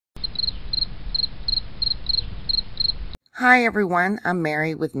Hi everyone, I'm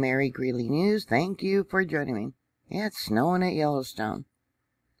Mary with Mary Greeley News. Thank you for joining me. Yeah, it's snowing at Yellowstone.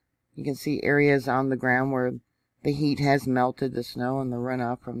 You can see areas on the ground where the heat has melted the snow and the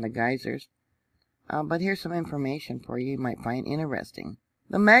runoff from the geysers. But here's some information for you might find interesting.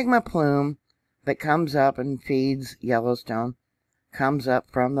 The magma plume that comes up and feeds Yellowstone comes up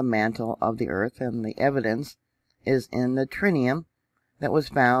from the mantle of the earth, and the evidence is in the tritium that was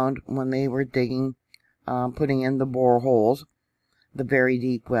found when they were digging, putting in the boreholes, the very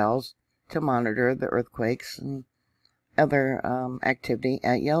deep wells, to monitor the earthquakes and other activity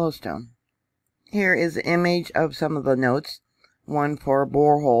at Yellowstone. Here is an image of some of the notes. One for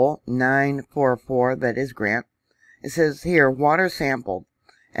borehole 944, that is Grant. It says here, water sampled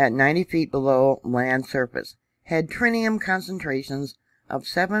at 90 feet below land surface had tritium concentrations of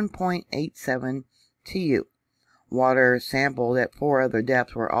 7.87 TU. Water sampled at 4 other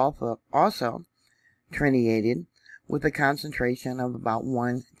depths were also tritiated with a concentration of about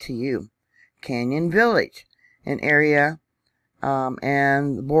 1 TU. Canyon Village, an area,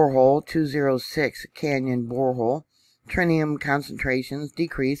 and borehole 206 Canyon borehole, tritium concentrations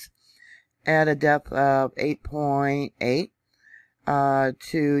decrease at a depth of 8.8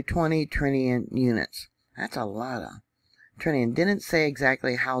 to 20 tritium units. That's a lot of tritium. Didn't say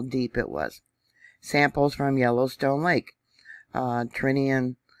exactly how deep it was. Samples from Yellowstone Lake,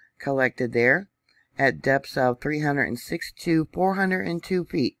 tritium collected there at depths of 306 to 402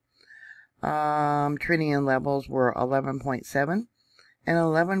 feet. Tritium levels were 11.7 and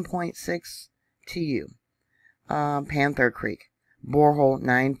 11.6 TU. Panther Creek, borehole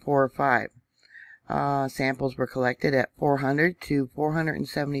 945. Samples were collected at 400 to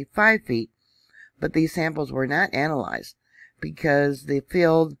 475 feet, but these samples were not analyzed because the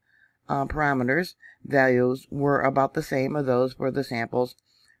field parameters values were about the same as those for the samples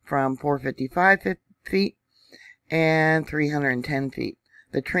from 455 feet and 310 feet.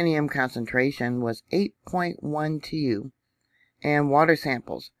 The tritium concentration was 8.1 TU, and water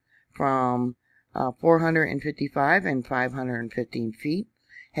samples from 455 and 515 feet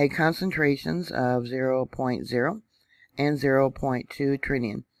had concentrations of 0.0 and 0.2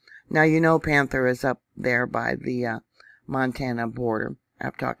 tritium. Now you know Panther is up there by the Montana border.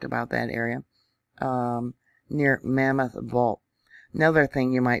 I've talked about that area, near Mammoth Vault. Another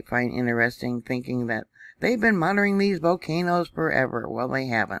thing you might find interesting, thinking that they've been monitoring these volcanoes forever. Well, they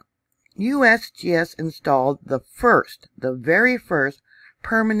haven't. USGS installed the very first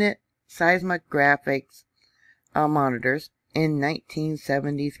permanent seismographic monitors in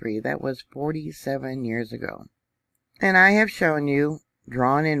 1973. That was 47 years ago. And I have shown you,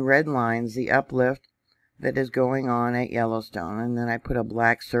 drawn in red lines, the uplift that is going on at Yellowstone, and then I put a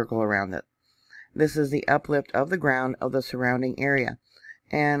black circle around it. This is the uplift of the ground of the surrounding area.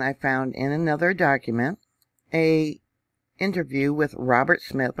 And I found in another document a interview with Robert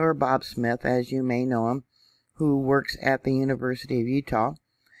Smith, or Bob Smith, as you may know him, who works at the University of Utah.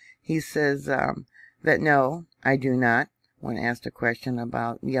 He says that no, I do not, when asked a question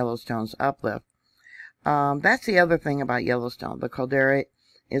about Yellowstone's uplift. That's the other thing about Yellowstone. The caldera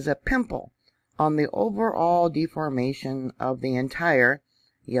is a pimple on the overall deformation of the entire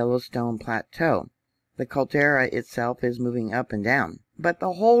Yellowstone Plateau. The caldera itself is moving up and down, but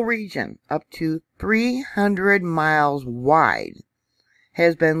the whole region, up to 300 miles wide,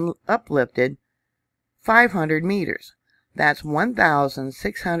 has been uplifted 500 meters. That's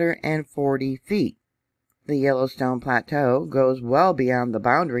 1,640 feet. The Yellowstone Plateau goes well beyond the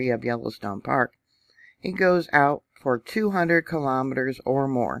boundary of Yellowstone Park. It goes out for 200 kilometers or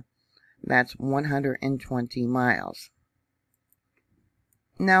more. That's 120 miles.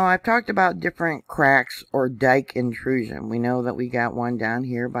 Now, I've talked about different cracks or dike intrusion. We know that we got one down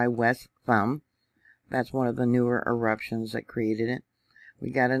here by West Thumb. That's one of the newer eruptions that created it.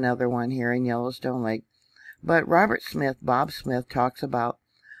 We got another one here in Yellowstone Lake. But Bob Smith, talks about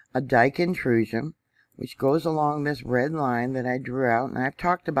a dike intrusion, which goes along this red line that I drew out, and I've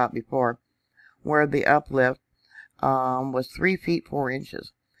talked about before, where the uplift was 3 feet 4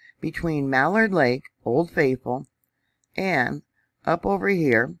 inches between Mallard Lake, Old Faithful, and up over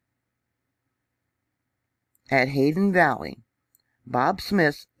here at Hayden Valley. Bob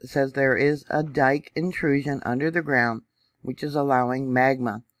Smith says there is a dike intrusion under the ground, which is allowing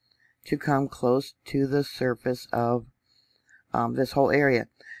magma to come close to the surface of this whole area.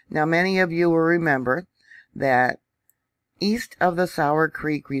 Now, many of you will remember that east of the Sour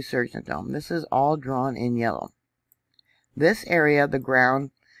Creek Resurgent Dome, this is all drawn in yellow. This area, the ground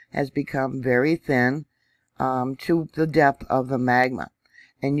has become very thin to the depth of the magma.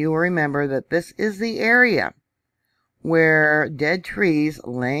 And you will remember that this is the area where dead trees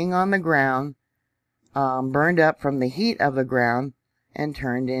laying on the ground burned up from the heat of the ground and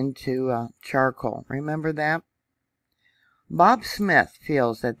turned into charcoal. Remember that? Bob Smith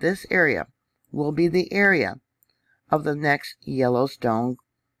feels that this area will be the area of the next Yellowstone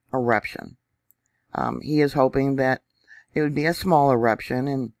eruption. He is hoping that it would be a small eruption,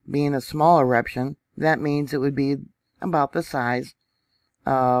 and being a small eruption, that means it would be about the size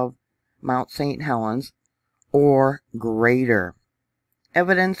of Mount St. Helens or greater.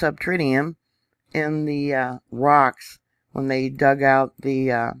 Evidence of tritium in the rocks when they dug out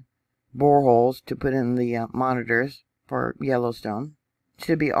the boreholes to put in the monitors for Yellowstone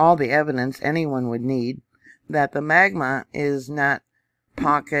should be all the evidence anyone would need that the magma is not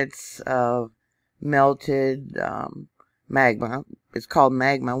pockets of melted magma. It's called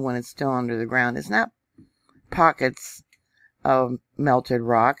magma when it's still under the ground. It's not pockets of melted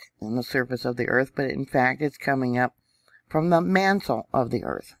rock on the surface of the earth, but in fact it's coming up from the mantle of the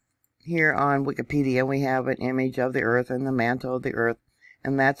earth. Here on Wikipedia we have an image of the earth and the mantle of the earth,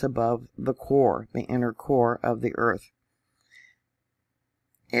 and that's above the core, the inner core of the earth.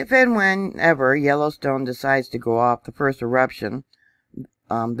 If and whenever Yellowstone decides to go off, the first eruption,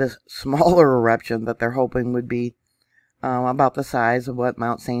 this smaller eruption that they're hoping would be about the size of what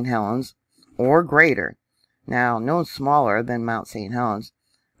Mount St. Helens or greater. Now, no smaller than Mount St. Helens,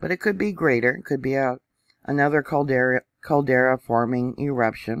 but it could be greater. It could be another caldera forming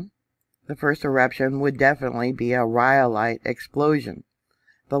eruption. The first eruption would definitely be a rhyolite explosion.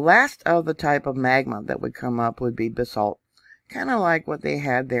 The last of the type of magma that would come up would be basalt, kind of like what they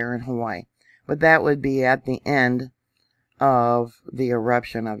had there in Hawaii, but that would be at the end of the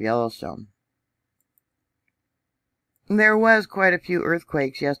eruption of Yellowstone. There was quite a few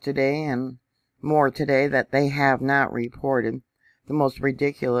earthquakes yesterday and more today that they have not reported. The most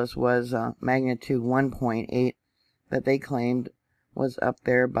ridiculous was magnitude 1.8 that they claimed was up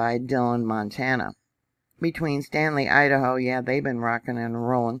there by Dillon, Montana. Between Stanley, Idaho, yeah, they've been rocking and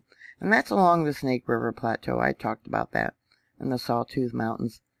rolling. And that's along the Snake River Plateau. I talked about that. And the Sawtooth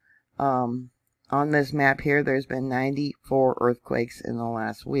Mountains. On this map here, there's been 94 earthquakes in the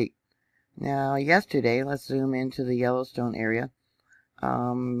last week. Now, yesterday, let's zoom into the Yellowstone area.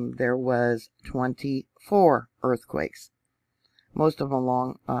 There was 24 earthquakes. Most of them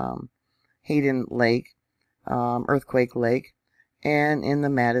along Hayden Lake, Earthquake Lake, and in the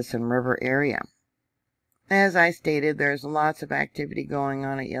Madison River area. As I stated, there's lots of activity going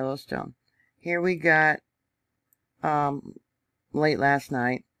on at Yellowstone. Here we got late last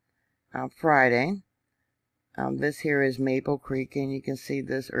night, Friday. This here is Maple Creek, and you can see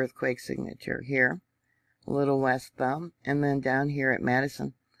this earthquake signature here, a little west thumb, and then down here at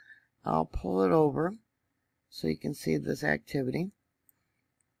Madison. I'll pull it over so you can see this activity.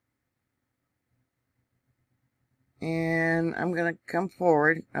 And I'm going to come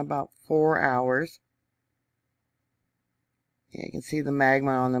forward about 4 hours. Yeah, you can see the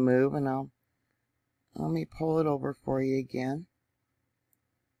magma on the move, and let me pull it over for you again.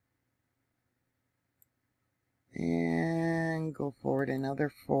 And go forward another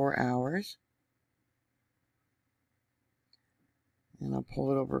 4 hours. And I'll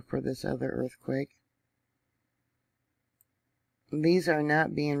pull it over for this other earthquake. These are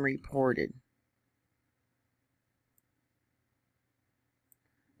not being reported.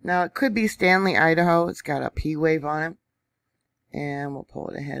 Now, it could be Stanley, Idaho. It's got a P wave on it. And we'll pull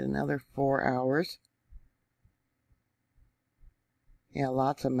it ahead another 4 hours. Yeah,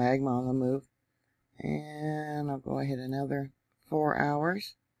 lots of magma on the move. And I'll go ahead another 4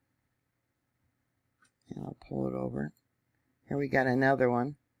 hours. And I'll pull it over. Here we got another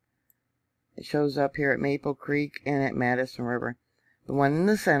one. It shows up here at Maple Creek and at Madison River. The one in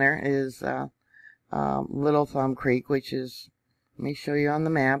the center is Little Thumb Creek, which is, let me show you on the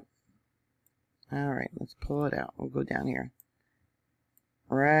map. Alright, let's pull it out. We'll go down here.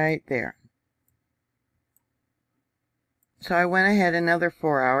 Right there. So I went ahead another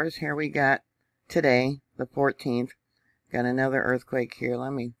 4 hours. Here we got today, the 14th. Got another earthquake here.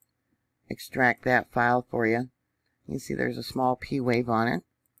 Let me extract that file for you. You see there's a small P wave on it.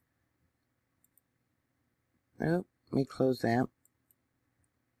 Oh, let me close that.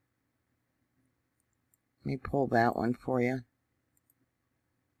 Let me pull that one for you.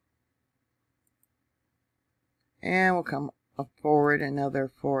 And we'll come forward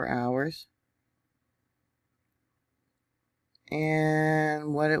another 4 hours.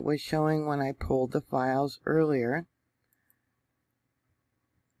 And what it was showing when I pulled the files earlier.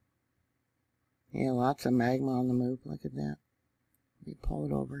 Yeah, lots of magma on the move. Look at that. Let me pull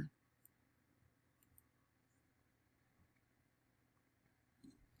it over.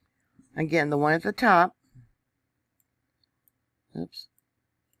 Again, the one at the top. Oops.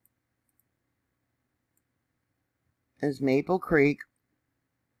 is Maple Creek,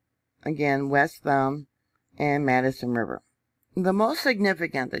 again, West Thumb, and Madison River. The most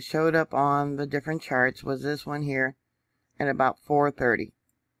significant that showed up on the different charts was this one here at about 4:30.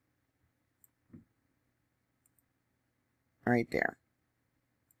 Right there.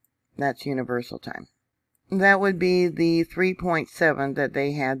 That's universal time. That would be the 3.7 that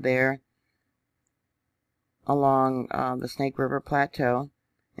they had there along the Snake River Plateau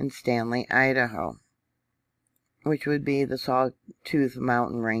in Stanley, Idaho, which would be the Sawtooth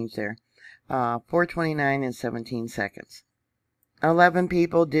Mountain Range there. 4:29 and 17 seconds. 11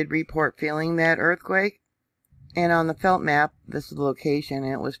 people did report feeling that earthquake. And on the felt map, this is the location,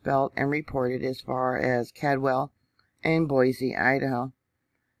 and it was felt and reported as far as Cadwell and Boise, Idaho.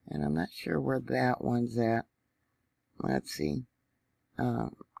 And I'm not sure where that one's at. Let's see.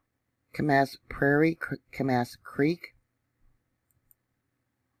 Camas Prairie, Camas Creek.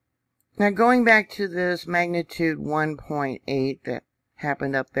 Now going back to this magnitude 1.8 that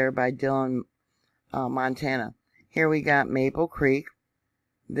happened up there by Dillon, Montana. Here we got Maple Creek.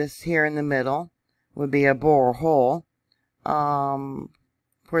 This here in the middle would be a borehole.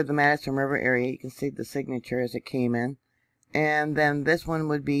 For the Madison River area, you can see the signature as it came in. And then this one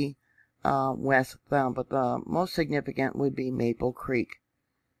would be West Thumb, but the most significant would be Maple Creek.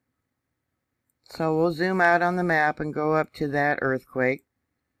 So we'll zoom out on the map and go up to that earthquake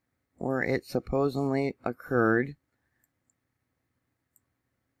where it supposedly occurred,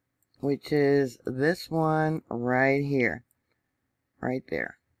 which is this one right here, right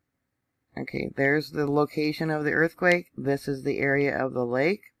there. Okay, there's the location of the earthquake. This is the area of the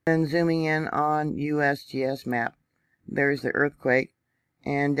lake. Then zooming in on USGS map, there's the earthquake.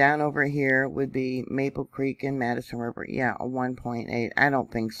 And down over here would be Maple Creek and Madison River. Yeah, a 1.8. I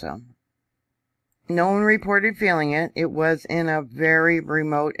don't think so. No one reported feeling it. It was in a very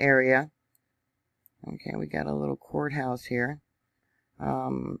remote area. Okay, we got a little courthouse here.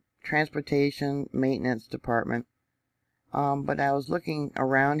 Transportation Maintenance Department. But I was looking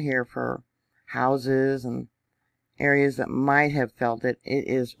around here for houses and areas that might have felt it. It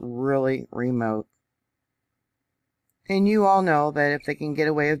is really remote. And you all know that if they can get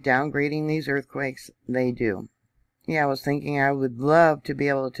away with downgrading these earthquakes, they do. Yeah, I was thinking I would love to be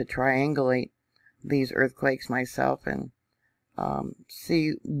able to triangulate these earthquakes myself and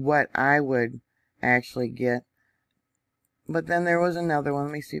see what I would actually get. But then there was another one.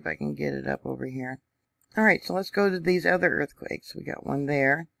 Let me see if I can get it up over here. Alright, so let's go to these other earthquakes. We got one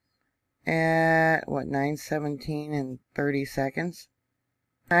there at, what, 9:17 and 30 seconds.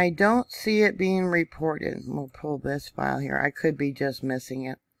 I don't see it being reported. We'll pull this file here. I could be just missing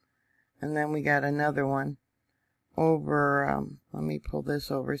it. And then we got another one over, let me pull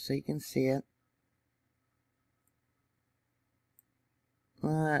this over so you can see it.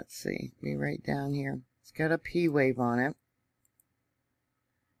 Let's see, be right down here. It's got a P wave on it.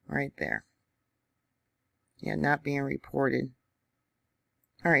 Right there. Yeah, not being reported.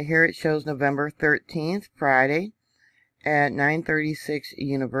 Alright, here it shows November 13th, Friday, at 9:36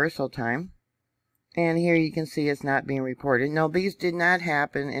 Universal Time. And here you can see it's not being reported. No, these did not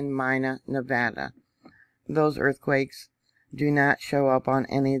happen in Mina, Nevada. Those earthquakes do not show up on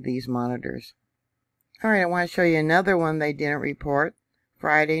any of these monitors. Alright, I want to show you another one they didn't report.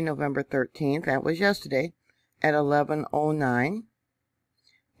 Friday, November 13th. That was yesterday at 11:09.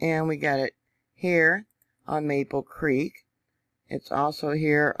 And we got it here on Maple Creek. It's also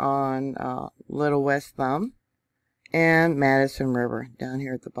here on Little West Thumb and Madison River down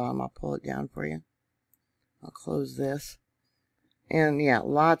here at the bottom. I'll pull it down for you. I'll close this. And yeah,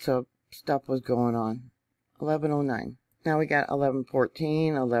 lots of stuff was going on. 11:09. Now we got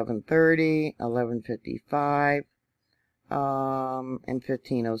 11:14, 11:30, 11:55, and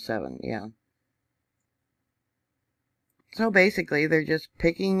 15:07. Yeah. So basically, they're just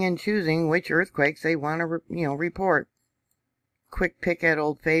picking and choosing which earthquakes they want to, report. Quick pick at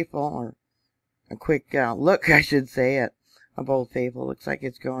Old Faithful, or a quick look, I should say, at of Old Faithful. Looks like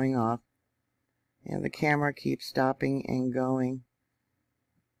it's going off. And the camera keeps stopping and going.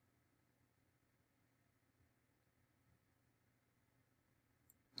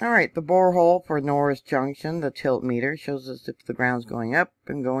 Alright, the borehole for Norris Junction, the tilt meter, shows us if the ground's going up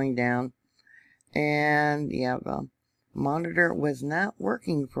and going down. And yeah, the monitor was not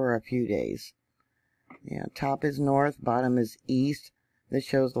working for a few days. Yeah, top is north, bottom is east. This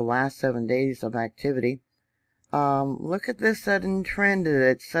shows the last 7 days of activity. Look at this sudden trend that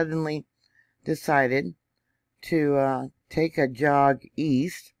it suddenly decided to take a jog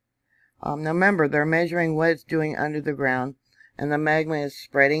east. Now remember, they're measuring what it's doing under the ground, and the magma is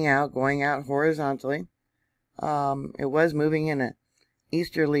spreading out, going out horizontally. It was moving in an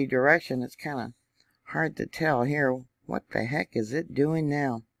easterly direction. It's kind of hard to tell here What the heck is it doing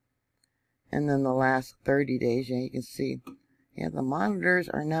now? And then the last 30 days, yeah, you can see, yeah, the monitors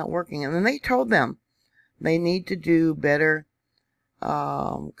are not working. And then they told them they need to do better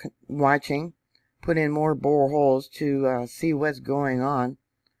watching, put in more boreholes to see what's going on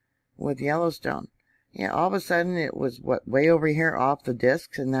with Yellowstone. Yeah, all of a sudden it was, what, way over here off the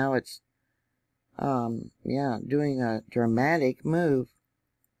discs, and now it's, yeah, doing a dramatic move.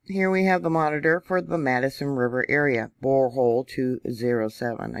 Here we have the monitor for the Madison River area, borehole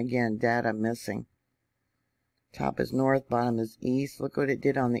 207. Again, data missing. Top is north, bottom is east. Look what it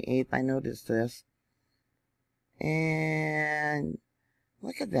did on the 8th. I noticed this. And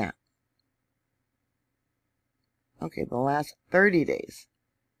look at that. Okay, the last 30 days.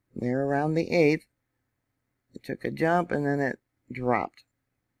 There around the 8th. It took a jump and then it dropped.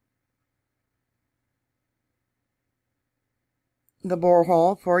 The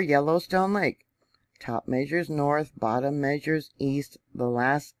borehole for Yellowstone Lake. Top measures north, bottom measures east, the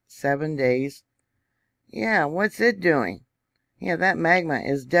last 7 days. Yeah, what's it doing? Yeah, that magma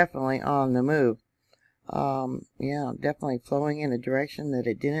is definitely on the move. Yeah, definitely flowing in a direction that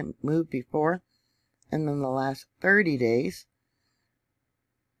it didn't move before. And then the last 30 days,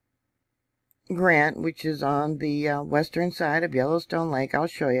 Grant, which is on the western side of Yellowstone Lake, I'll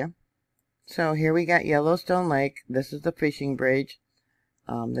show you. So here we got Yellowstone Lake. This is the fishing bridge.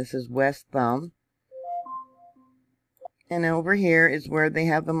 This is West Thumb. And over here is where they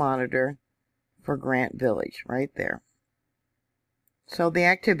have the monitor for Grant Village, right there. So the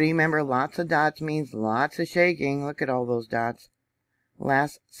activity, remember, lots of dots means lots of shaking. Look at all those dots.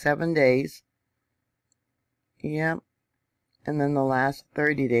 Last 7 days. Yep. And then the last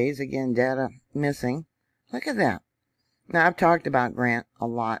 30 days, again, data missing. Look at that. Now, I've talked about Grant a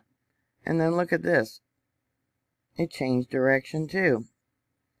lot. And then look at this. It changed direction too.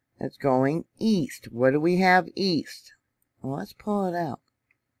 It's going east. What do we have east? Well, let's pull it out.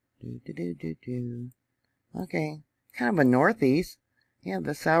 Okay, kind of a northeast. Yeah,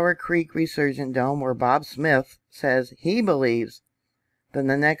 the Sour Creek Resurgent Dome, where Bob Smith says he believes that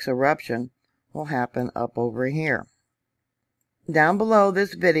the next eruption will happen up over here. Down below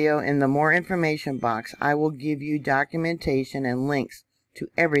this video in the more information box, I will give you documentation and links to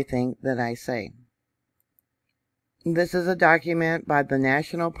everything that I say. This is a document by the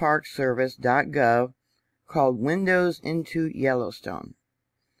National Park Service.gov called Windows into Yellowstone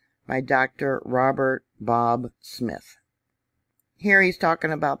by Dr. Robert Bob Smith. Here he's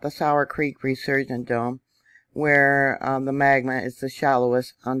talking about the Sour Creek Resurgent Dome, where the magma is the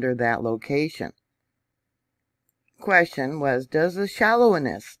shallowest under that location. Question was, does the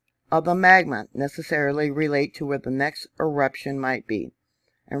shallowness of the magma necessarily relate to where the next eruption might be?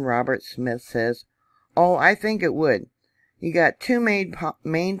 And Robert Smith says, oh, I think it would. You got two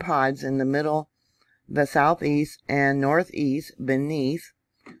main pods in the middle, the southeast and northeast beneath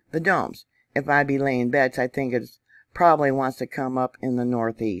the domes. If I be laying bets, I think it probably wants to come up in the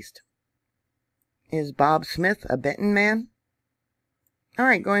northeast. Is Bob Smith a betting man?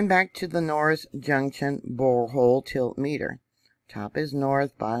 Alright, going back to the Norris Junction borehole tilt meter. Top is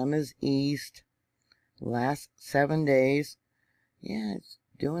north, bottom is east. Last 7 days. Yeah, it's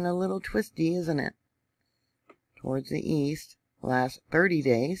doing a little twisty, isn't it? Towards the east. Last 30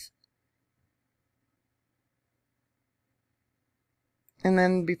 days. And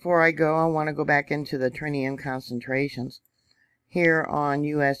then before I go, I want to go back into the tritium concentrations. Here on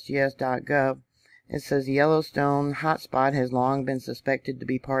USGS.gov, it says Yellowstone hotspot has long been suspected to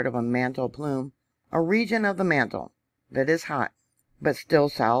be part of a mantle plume, a region of the mantle that is hot, but still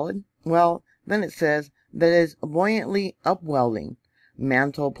solid. Well, then it says that is buoyantly upwelling.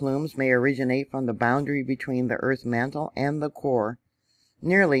 Mantle plumes may originate from the boundary between the Earth's mantle and the core,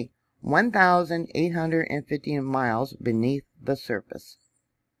 nearly 1,850 miles beneath the surface.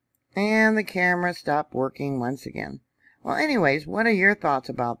 And the camera stopped working once again. Well, anyways, what are your thoughts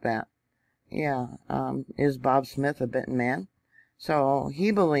about that? Yeah, is Bob Smith a betting man? So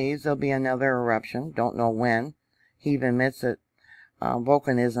he believes there'll be another eruption. Don't know when. He even admits that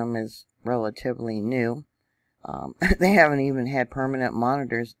volcanism is relatively new. They haven't even had permanent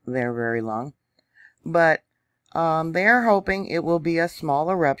monitors there very long. But they are hoping it will be a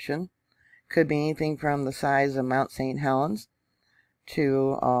small eruption. Could be anything from the size of Mount St. Helens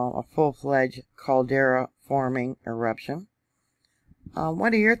to a full-fledged caldera-forming eruption.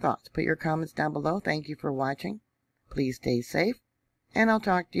 What are your thoughts? Put your comments down below. Thank you for watching. Please stay safe, and I'll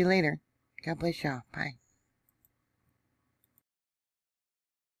talk to you later. God bless y'all. Bye.